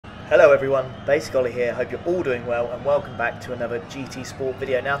Hello everyone, Basic Ollie here, hope you're all doing well and welcome back to another GT Sport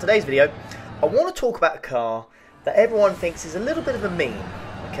video. Now today's video, I want to talk about a car that everyone thinks is a little bit of a meme,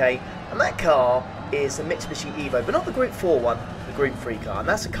 okay? And that car is the Mitsubishi Evo, but not the Group 4 one, the Group 3 car. And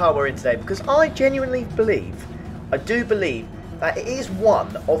that's the car we're in today because I genuinely believe, I do believe that it is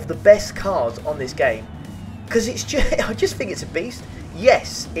one of the best cars on this game. Because it's just, I just think it's a beast.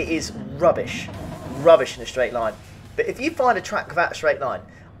 Yes, it is rubbish in a straight line. But if you find a track without a straight line,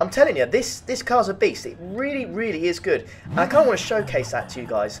 I'm telling you, this car's a beast. It really is good. And I kind of want to showcase that to you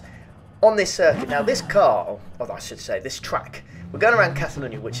guys on this circuit. Now this car, or I should say this track, we're going around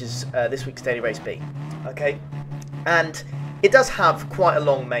Catalonia, which is this week's Daily Race B. Okay? And it does have quite a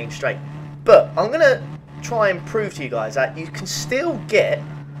long main straight. But I'm going to try and prove to you guys that you can still get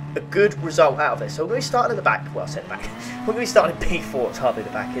a good result out of this. So we're going to be starting at the back. Well, I said the back. We're going to be starting in P4. It's hardly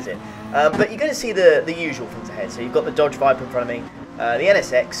the back, is it? But you're going to see the usual things ahead. So you've got the Dodge Viper in front of me, the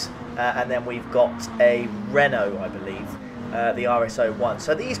NSX, and then we've got a Renault, I believe, the RS01.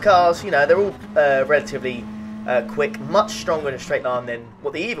 So these cars, you know, they're all relatively quick, much stronger in a straight line than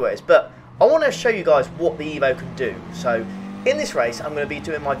what the Evo is. But I want to show you guys what the Evo can do. So in this race, I'm going to be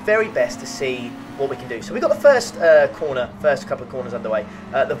doing my very best to see what we can do. So we've got the first first couple of corners underway.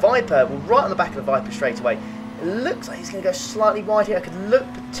 The Viper, we're right on the back of the Viper straight away. It looks like he's going to go slightly wide here. I could look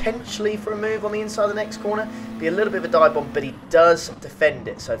potentially for a move on the inside of the next corner. Be a little bit of a dive bomb, but he does defend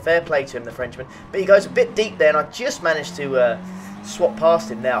it. So fair play to him, the Frenchman. But he goes a bit deep there, and I just managed to swap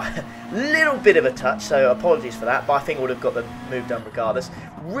past him now. Little bit of a touch, so apologies for that, but I think I would have got the move done regardless.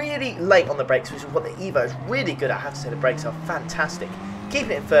 Really late on the brakes, which is what the Evo is really good at. I have to say the brakes are fantastic.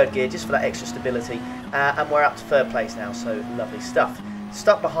 Keeping it in third gear just for that extra stability, and we're up to third place now, so lovely stuff.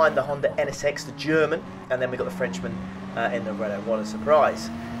 Stuck behind the Honda NSX, the German, and then we got the Frenchman in the Renault. What a surprise.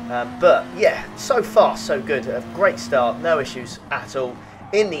 But yeah, so far so good. A great start, no issues at all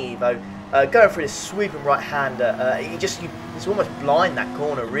in the Evo. Going through this sweeping right-hander, it's almost blind that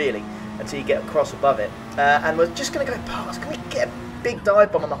corner really until you get across above it. And we're just going to go past. Can we get a big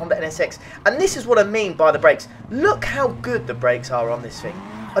dive bomb on the Honda NSX? And this is what I mean by the brakes. Look how good the brakes are on this thing.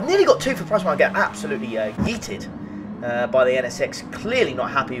 I've nearly got 2 for the price when I get absolutely yeeted by the NSX. Clearly not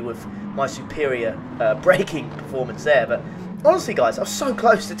happy with my superior braking performance there. But honestly, guys, I was so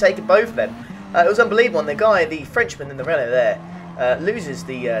close to taking both of them. It was unbelievable. And the Frenchman in the Renault there, loses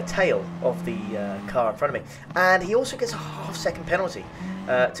the tail of the car in front of me, and he also gets a half-second penalty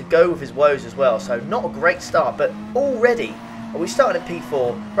to go with his woes as well. So not a great start, but already we started in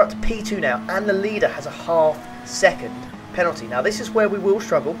P4, we're up to P2 now, and the leader has a half-second penalty. Now this is where we will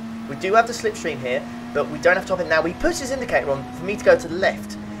struggle. We do have the slipstream here, but we don't have top end. Now he puts his indicator on for me to go to the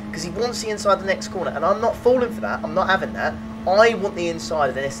left because he wants the inside the next corner, and I'm not falling for that. I'm not having that. I want the inside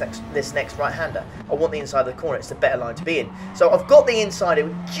of this next right-hander. I want the inside of the corner. It's the better line to be in. So I've got the inside. It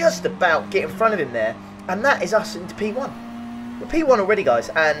would just about get in front of him there. And that is us into P1. We're P1 already, guys.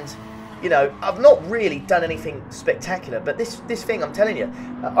 And, you know, I've not really done anything spectacular. But this thing, I'm telling you,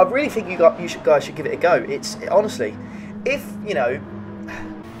 I really think you guys should give it a go. Honestly, if, you know,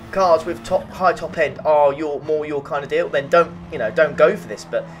 cars with high top end are more your kind of deal, then don't go for this.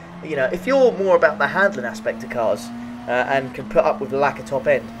 But, you know, if you're more about the handling aspect of cars, and can put up with the lack of top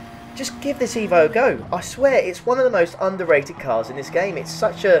end, just give this Evo a go. I swear it's one of the most underrated cars in this game. It's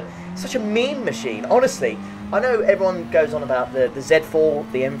such a meme machine. Honestly, I know everyone goes on about the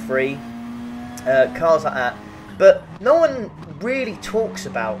Z4, the M3, cars like that, but no one really talks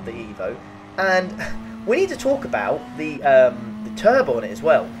about the Evo, and we need to talk about the turbo on it as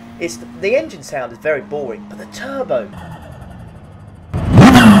well. The engine sound is very boring, but the turbo,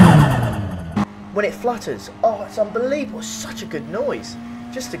 when it flutters, oh, it's unbelievable. It's such a good noise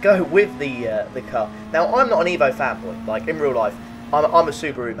just to go with the car. Now, I'm not an Evo fanboy. Like, in real life, I'm a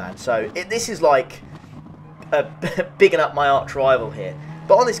Subaru man. So, this is like bigging up my arch rival here.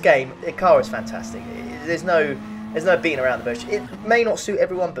 But on this game, the car is fantastic. There's no beating around the bush. It may not suit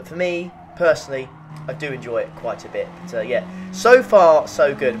everyone, but for me, personally, I do enjoy it quite a bit. But, yeah, so far,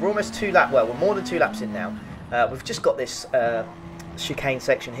 so good. We're almost we're more than 2 laps in now. We've just got this chicane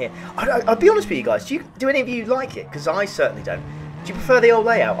section here. I'll be honest with you guys, do any of you like it? Because I certainly don't. Do you prefer the old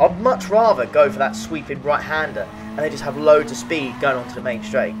layout? I'd much rather go for that sweeping right-hander and they just have loads of speed going onto the main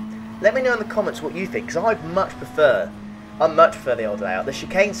straight. Let me know in the comments what you think, because I much prefer the old layout. The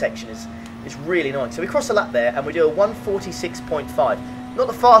chicane section is really annoying. So we cross the lap there and we do a 146.5. Not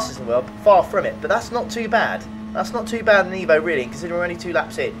the fastest in the world, far from it, but that's not too bad. That's not too bad in Evo, really, considering we're only 2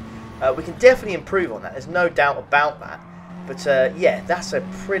 laps in. We can definitely improve on that. There's no doubt about that. But yeah, that's a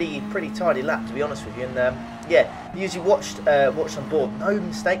pretty tidy lap, to be honest with you. And yeah, usually watched on board. No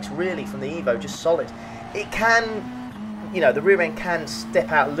mistakes really from the Evo, just solid. It can you know, the rear end can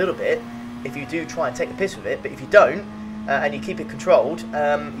step out a little bit if you do try and take the piss with it, but if you don't, and you keep it controlled,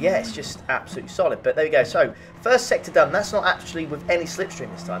 yeah, it's just absolutely solid. But there we go. So first sector done. That's not actually with any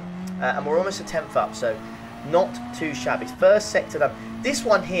slipstream this time, and we're almost a 10th up, so not too shabby. First sector done. This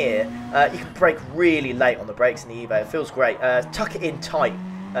one here, you can brake really late on the brakes in the Evo. It feels great. Tuck it in tight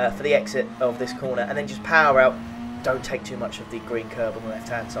for the exit of this corner, and then just power out. Don't take too much of the green curb on the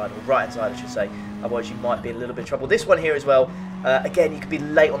left-hand side, or right-hand side, I should say. Otherwise, you might be in a little bit of trouble. This one here as well, again, you could be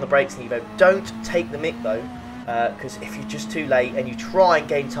late on the brakes in the Evo. Don't take the mick, though, because if you're just too late and you try and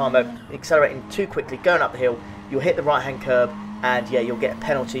gain time over accelerating too quickly, going up the hill, you'll hit the right-hand curb, and, yeah, you'll get a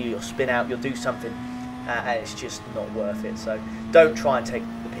penalty, you'll spin out, you'll do something, and it's just not worth it. So don't try and take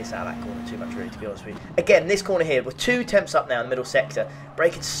the piss out of that corner too much, really, to be honest with you. Again, this corner here, we're 2 temps up now in the middle sector,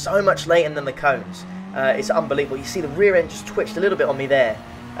 braking so much later than the cones. It's unbelievable. You see the rear end just twitched a little bit on me there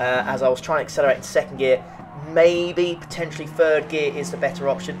as I was trying to accelerate in 2nd gear. Maybe, potentially 3rd gear is the better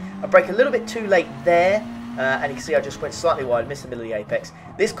option. I brake a little bit too late there, and you can see I just went slightly wide, missed the middle of the apex.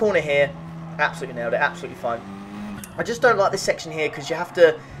 This corner here, absolutely nailed it, absolutely fine. I just don't like this section here because you have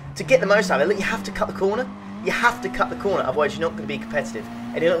to get the most out of it, you have to cut the corner. You have to cut the corner, otherwise you're not going to be competitive,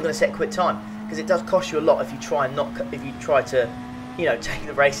 and you're not going to set a quick time, because it does cost you a lot if you try to, you know, take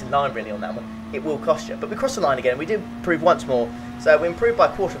the racing line really on that one. It will cost you. But we crossed the line again. We did improve once more. So we improved by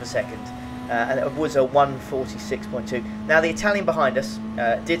 1/4 of a second. And it was a 146.2. Now the Italian behind us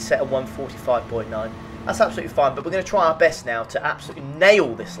did set a 145.9. That's absolutely fine. But we're going to try our best now to absolutely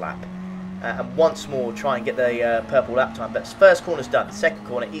nail this lap. And once more try and get the purple lap time. But first corner's done. Second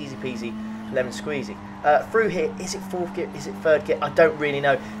corner, easy peasy, lemon squeezy. Through here, is it 4th gear? Is it 3rd gear? I don't really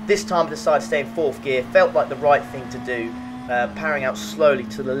know. This time I decided to stay in 4th gear. Felt like the right thing to do. Powering out slowly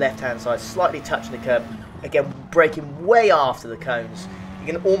to the left-hand side, slightly touching the curb. Again, braking way after the cones.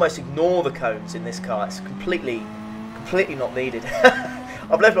 You can almost ignore the cones in this car. It's completely not needed.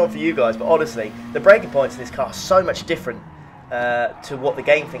 I've left it on for you guys, but honestly, the braking points in this car are so much different to what the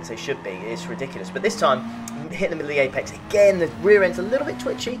game thinks they should be. It's ridiculous. But this time, hitting the middle of the apex. Again, the rear end's a little bit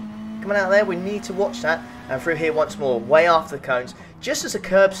twitchy. Coming out there, we need to watch that. And through here once more, way after the cones. Just as the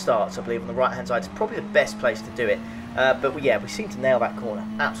curb starts, I believe, on the right-hand side, it's probably the best place to do it. But yeah, we seem to nail that corner.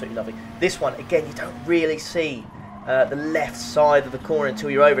 Absolutely lovely. This one, again, you don't really see the left side of the corner until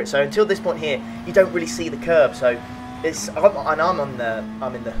you're over it. So until this point here, you don't really see the curb. So it's, I'm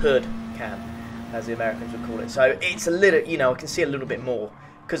in the hood cam, as the Americans would call it. So it's a little, you know, I can see a little bit more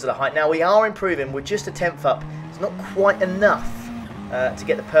because of the height. Now we are improving. We're just a 10th up. It's not quite enough to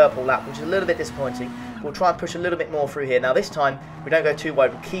get the purple lap, which is a little bit disappointing. We'll try and push a little bit more through here. Now this time we don't go too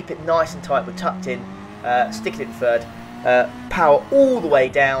wide. We'll keep it nice and tight. We're tucked in. Stick it in 3rd, power all the way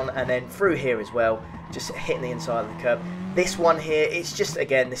down, and then through here as well, just hitting the inside of the curb. This one here, it's just,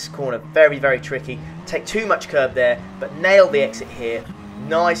 again, this corner, very, very tricky. Take too much curb there, but nail the exit here,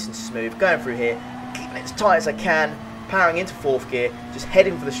 nice and smooth, going through here, keeping it as tight as I can, powering into 4th gear, just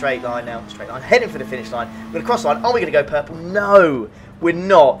heading for the straight line now, heading for the finish line. We're going to cross the line. Are we going to go purple? No, we're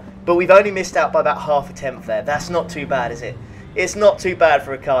not, but we've only missed out by about 1/2 a tenth there. That's not too bad, is it? It's not too bad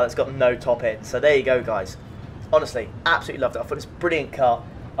for a car that's got no top end. So there you go, guys. Honestly, absolutely loved it. I thought it's a brilliant car.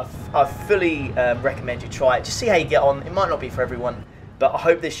 I fully recommend you try it. Just see how you get on. It might not be for everyone, but I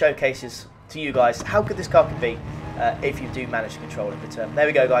hope this showcases to you guys how good this car can be if you do manage to control it. But there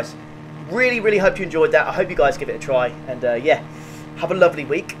we go, guys. Really, really hope you enjoyed that. I hope you guys give it a try. And yeah, have a lovely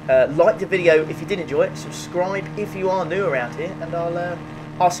week. Like the video if you did enjoy it. Subscribe if you are new around here. And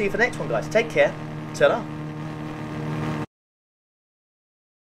I'll see you for the next one, guys. Take care. Ta-ra.